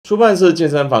初办是健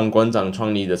身房馆长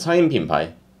创立的餐饮品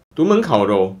牌，独门烤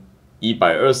肉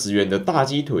，120元的大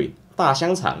鸡腿、大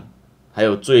香肠，还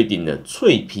有最顶的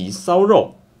脆皮烧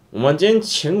肉。我们今天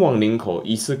前往林口，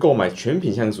一次购买全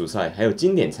品项主菜，还有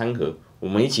经典餐盒，我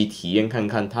们一起体验看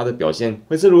看它的表现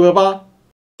会是如何吧。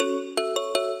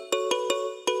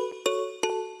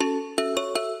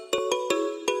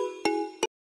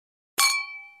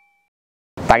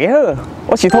大家好，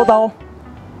我是土豆。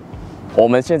我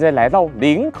们现在来到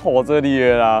林口这里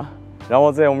了啦，然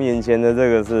后在我们眼前的这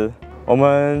个是我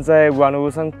们在网络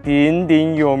上鼎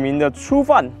鼎有名的粗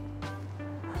饭。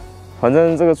反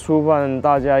正这个粗饭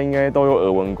大家应该都有耳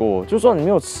闻过，就算你没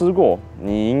有吃过，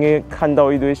你应该看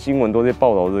到一堆新闻都在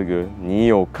报道这个，你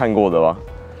有看过的吧？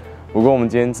不过我们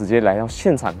今天直接来到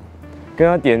现场，跟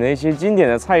他点了一些经典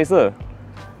的菜色。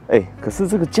可是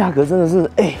这个价格真的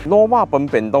是肉霸本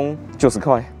便当90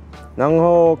块，然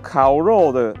后烤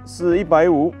肉的是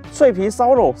150，脆皮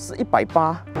烧肉是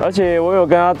180，而且我有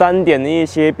跟他单点了一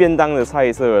些便当的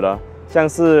菜色啦，像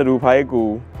是卤排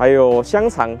骨，还有香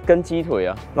肠跟鸡腿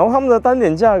啊，然后他们的单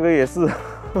点价格也是。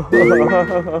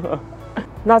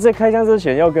那在开箱之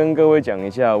前要跟各位讲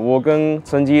一下，我跟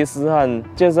成吉思汗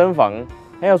健身房，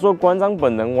还有说馆长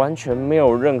本人完全没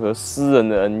有任何私人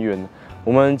的恩怨。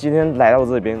我们今天来到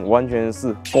这边，完全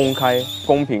是公开、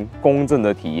公平、公正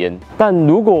的体验。但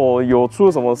如果有出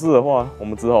了什么事的话，我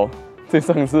们只好再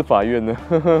上一次法院了。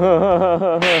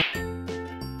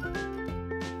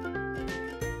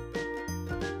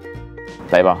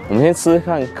来吧，我们先吃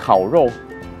看烤肉。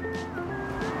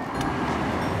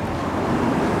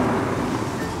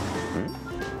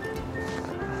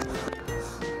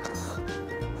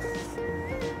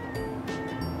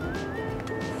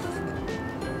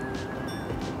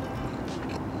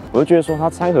我就觉得说它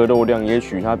餐盒肉量，也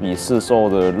许它比市售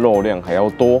的肉量还要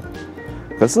多，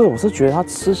可是我是觉得它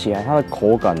吃起来它的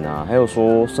口感啊，还有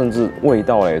说甚至味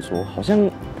道来说，好像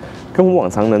跟我往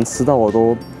常能吃到的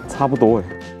都差不多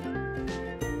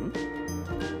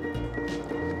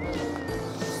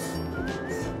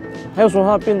还有说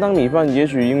它的便当米饭，也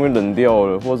许因为冷掉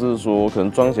了，或者是说可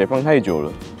能装起来放太久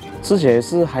了，吃起来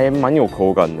是还蛮有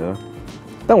口感的。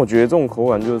但我觉得这种口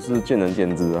感就是见仁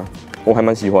见智啊，我还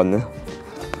蛮喜欢的。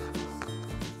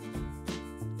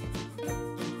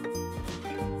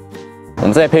我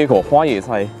们再配一口花椰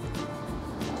菜，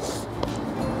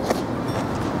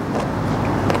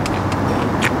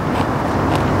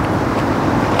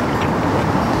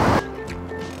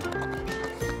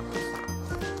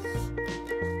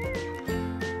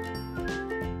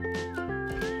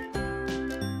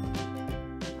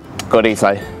蛤蜊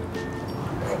菜，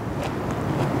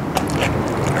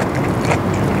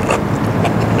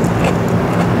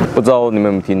不知道你们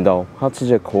有没有听到，它吃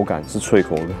起来口感是脆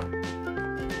口的。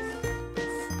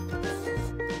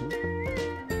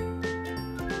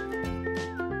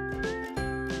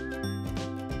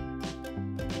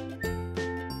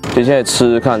接下来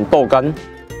吃看豆干，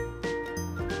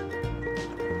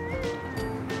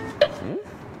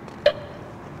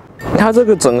它这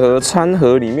个整盒餐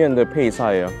盒里面的配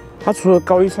菜啊，它除了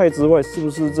高丽菜之外，是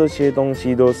不是这些东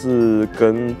西都是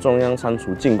跟中央餐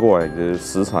厨进过来的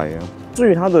食材啊？至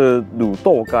于它的卤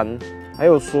豆干，还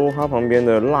有说它旁边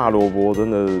的辣萝卜，真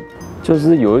的就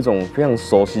是有一种非常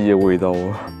熟悉的味道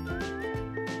啊。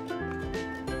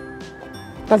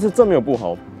但是这没有不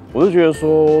好。我是觉得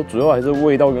说，主要还是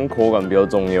味道跟口感比较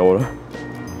重要了。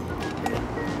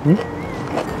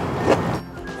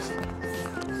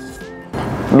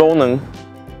肉能，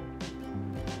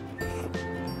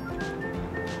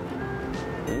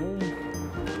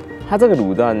它这个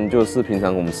卤蛋就是平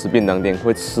常我们吃便当店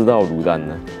会吃到卤蛋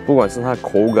的，不管是它的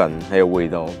口感还有味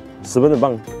道，十分的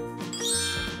棒。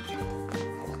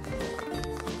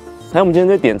还有我们今天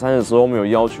在点餐的时候，我们有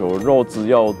要求肉质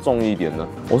要重一点呢。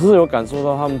我是有感受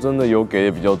到他们真的有给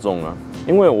的比较重啊，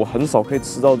因为我很少可以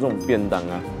吃到这种便当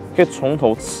啊，可以从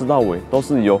头吃到尾都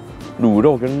是有卤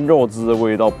肉跟肉汁的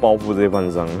味道包覆这些饭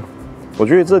上。我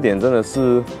觉得这点真的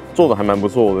是做的还蛮不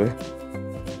错的。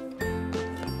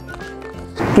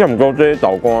要不过这些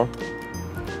倒瓜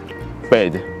背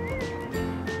的。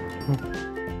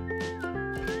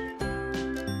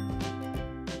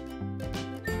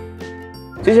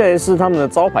接下来是他们的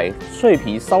招牌脆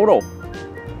皮烧肉，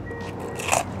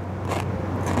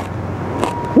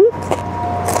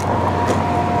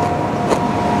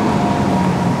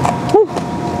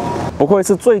不愧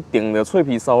是最顶的脆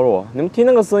皮烧肉啊！你们听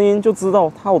那个声音就知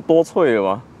道它有多脆了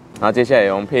吧？那接下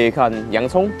来我们配看洋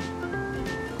葱。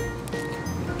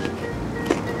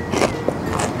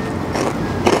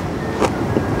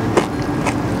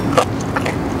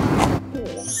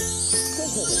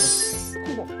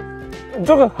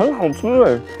这个很好吃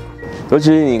哎，尤其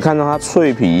是你看到它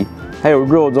脆皮，还有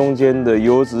肉中间的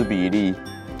油脂比例，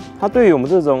它对于我们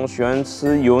这种喜欢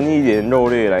吃油腻一点肉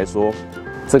类来说，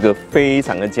这个非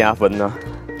常的加分呢、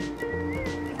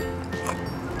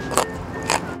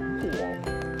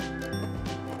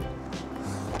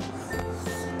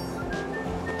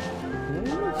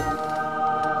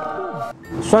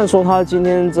虽然说它今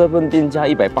天这份定价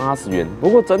180元，不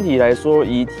过整体来说，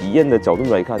以体验的角度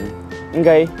来看，应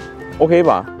该 OK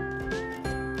吧。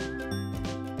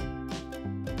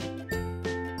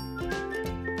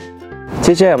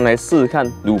接下来我们来试试看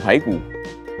卤排骨。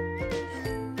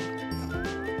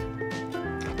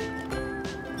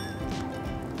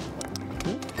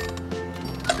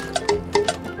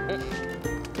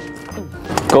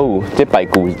够，这排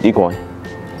骨你看，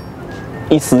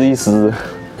一丝一丝的。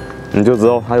 你就知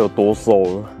道它有多瘦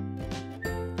了。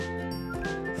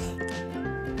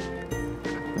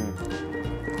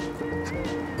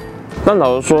但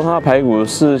老实说，它的排骨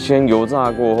是先油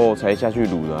炸过后才下去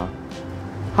卤的啊。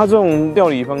它这种料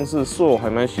理方式是我还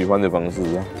蛮喜欢的方式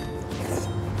啊。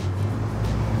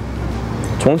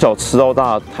从小吃到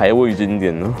大，台味经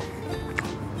典呢。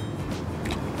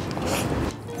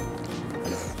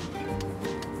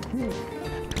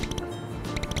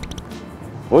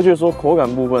我会觉得说口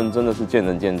感部分真的是见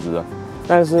仁见智啊，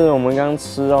但是我们刚刚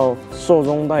吃到瘦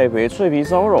中带肥脆皮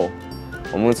烧肉，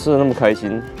我们吃的那么开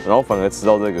心，然后反而吃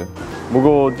到这个，不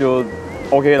过就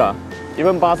OK 啦，1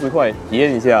份80块，体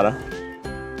验一下啦。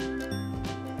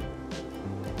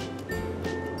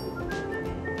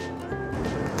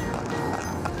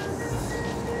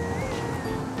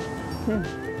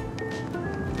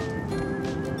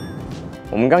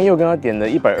我们刚又跟他点了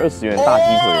120元大鸡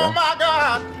腿啊。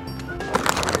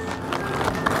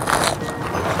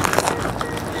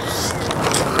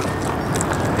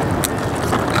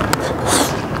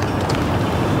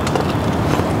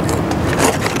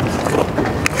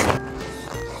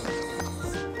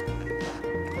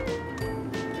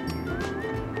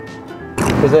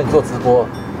 就是你做直播，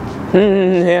嘿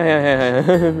呀嘿呀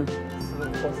嘿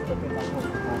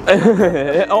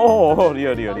呀！哦，厉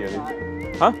害厉害厉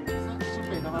害！啊？新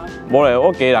北的吗？无嘞，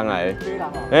我家人来的。家人哦。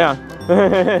哎呀，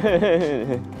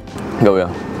各位啊，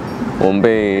我们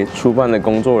被初办的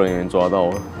工作人员抓到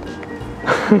了。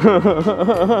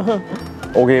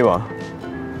OK 吧？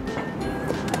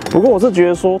不过我是觉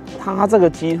得说，它这个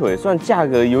鸡腿虽然价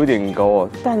格有点高啊，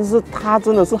但是它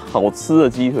真的是好吃的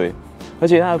鸡腿，而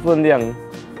且它的分量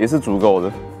也是足够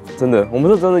的。真的，我们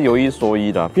是真的有一说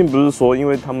一的，并不是说因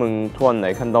为他们突然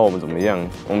来看到我们怎么样，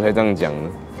我们才这样讲的。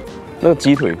那个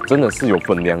鸡腿真的是有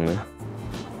分量的。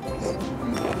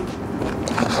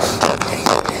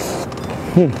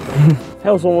还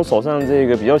有说，我手上这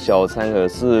个比较小的餐盒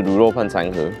是卤肉饭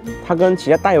餐盒，它跟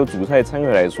其他带有主菜的餐盒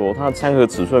来说，它的餐盒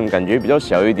尺寸感觉比较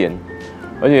小一点，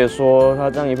而且说它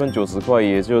这样1份90块，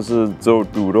也就是只有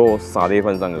卤肉撒在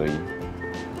饭上而已，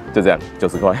就这样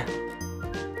90块。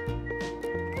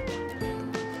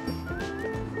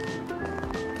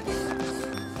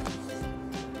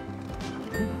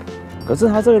可是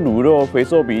它这个卤肉肥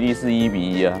瘦比例是1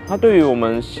比1啊，它对于我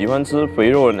们喜欢吃肥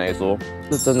肉的人来说，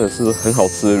这真的是很好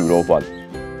吃的卤肉饭。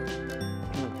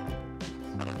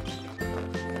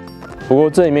不过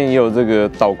这里面也有这个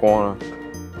倒瓜啊。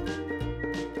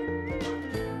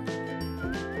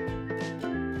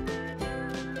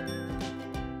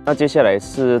那接下来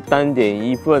是单点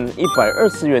1份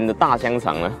120元的大香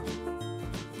肠了。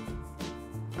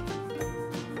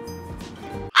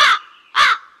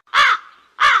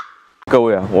各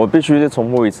位啊，我必须再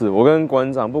重复一次，我跟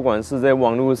馆长不管是在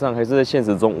网络上还是在现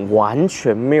实中，完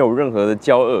全没有任何的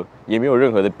交恶，也没有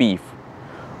任何的 beef。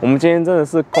我们今天真的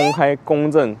是公开、公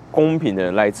正、公平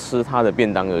的来吃他的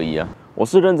便当而已啊！我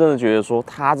是认真的觉得说，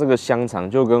他这个香肠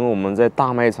就跟我们在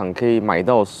大卖场可以买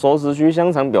到熟食区香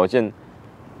肠表现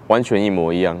完全一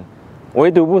模一样，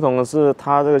唯独不同的是，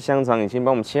他这个香肠已经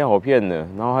帮我们切好片了，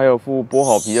然后还有附剥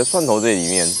好皮的蒜头在里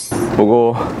面。不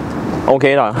过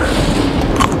OK 啦。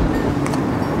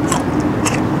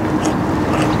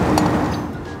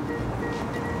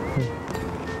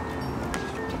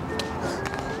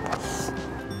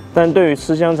但对于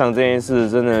吃香肠这件事，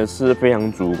真的是非常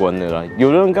主观的啦。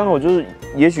有的人刚好就是，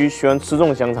也许喜欢吃这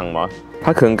种香肠嘛，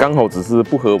他可能刚好只是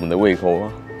不合我们的胃口啊。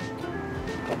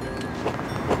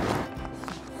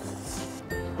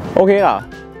OK 啦，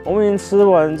我们已经吃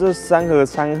完这3盒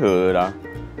餐盒了啦。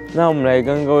那我们来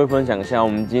跟各位分享一下我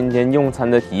们今天用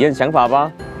餐的体验想法吧。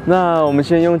那我们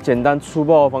先用简单粗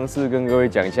暴的方式跟各位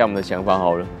讲一下我们的想法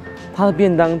好了。它的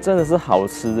便当真的是好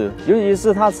吃的，尤其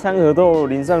是它餐盒都有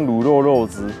淋上卤肉肉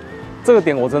汁，这个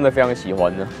点我真的非常喜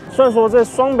欢的。虽然说在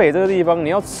双北这个地方，你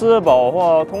要吃得饱的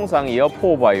话，通常也要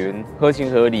破100元，合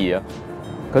情合理啊。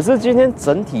可是今天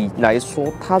整体来说，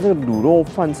它这个卤肉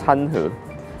饭餐盒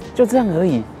就这样而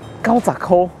已，高10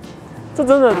块，这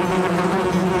真的。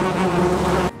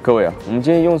各位啊，我们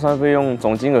今天用餐费用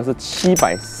总金额是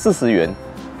740元。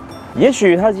也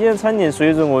许他今天餐点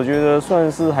水准，我觉得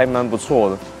算是还蛮不错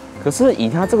的。可是以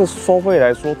他这个收费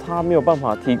来说，他没有办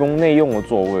法提供内用的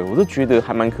座位，我是觉得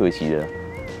还蛮可惜的。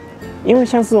因为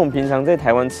像是我们平常在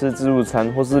台湾吃自助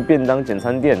餐或是便当简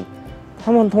餐店，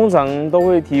他们通常都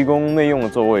会提供内用的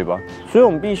座位吧，所以我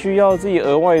们必须要自己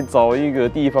额外找一个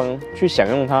地方去享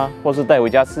用它，或是带回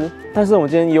家吃。但是我们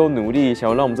今天也有努力，想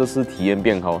要让我们这次体验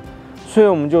变好。所以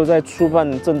我们就在醋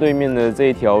饭正对面的这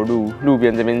一条路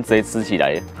边这边直接吃起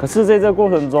来。可是在这过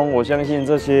程中，我相信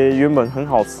这些原本很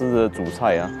好吃的主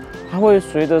菜啊，它会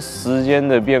随着时间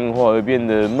的变化而变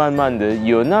得慢慢的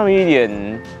有那么一点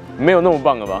没有那么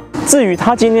棒了吧。至于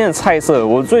它今天的菜色，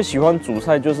我最喜欢主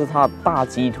菜就是它的大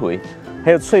鸡腿，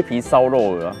还有脆皮烧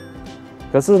肉了。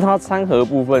可是它餐盒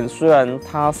部分，虽然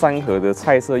它3盒的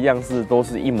菜色样式都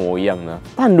是一模一样的，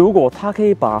但如果它可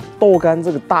以把豆干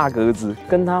这个大格子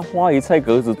跟它花椰菜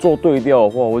格子做对调的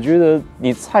话，我觉得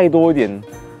你菜多一点，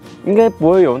应该不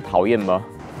会有人讨厌吧。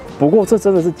不过这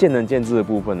真的是见仁见智的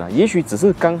部分啊，也许只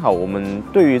是刚好我们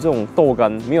对于这种豆干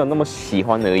没有那么喜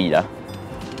欢而已啦。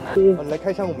来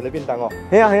开箱我们的便当哦。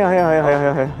嘿呀，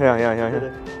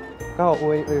刚好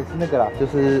我也是那个啦，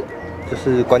就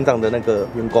是馆长的那个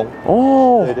员工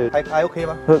哦，对，还 OK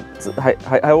吗？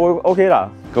还 OK 啦，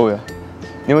各位啊，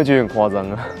你会觉得很夸张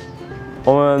啊？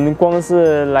我们光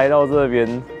是来到这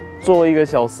边坐1个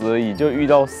小时而已，就遇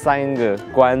到3个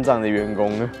馆长的员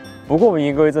工了。不过我们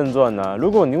言归正传啊，如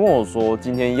果你问我说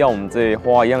今天要我们这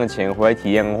花一样的钱回来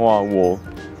体验的话，我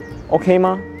OK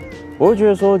吗？我会觉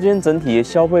得说今天整体的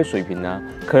消费水平啊，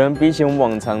可能比起我们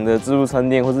往常的自助餐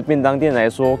店或是便当店来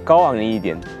说高昂一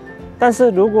点。但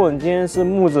是如果你今天是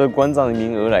慕着馆长的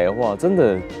名而来的话，真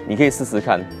的你可以试试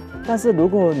看。但是如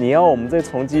果你要我们再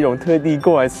从基隆特地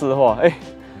过来吃的话，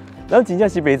那真的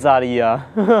是没炸力啊！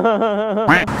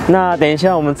那等一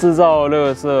下我们制造的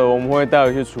垃圾我们会带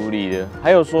回去处理的，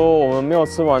还有说我们没有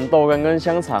吃完豆干跟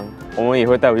香肠，我们也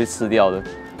会带回去吃掉的。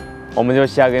我们就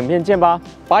下个影片见吧，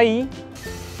拜。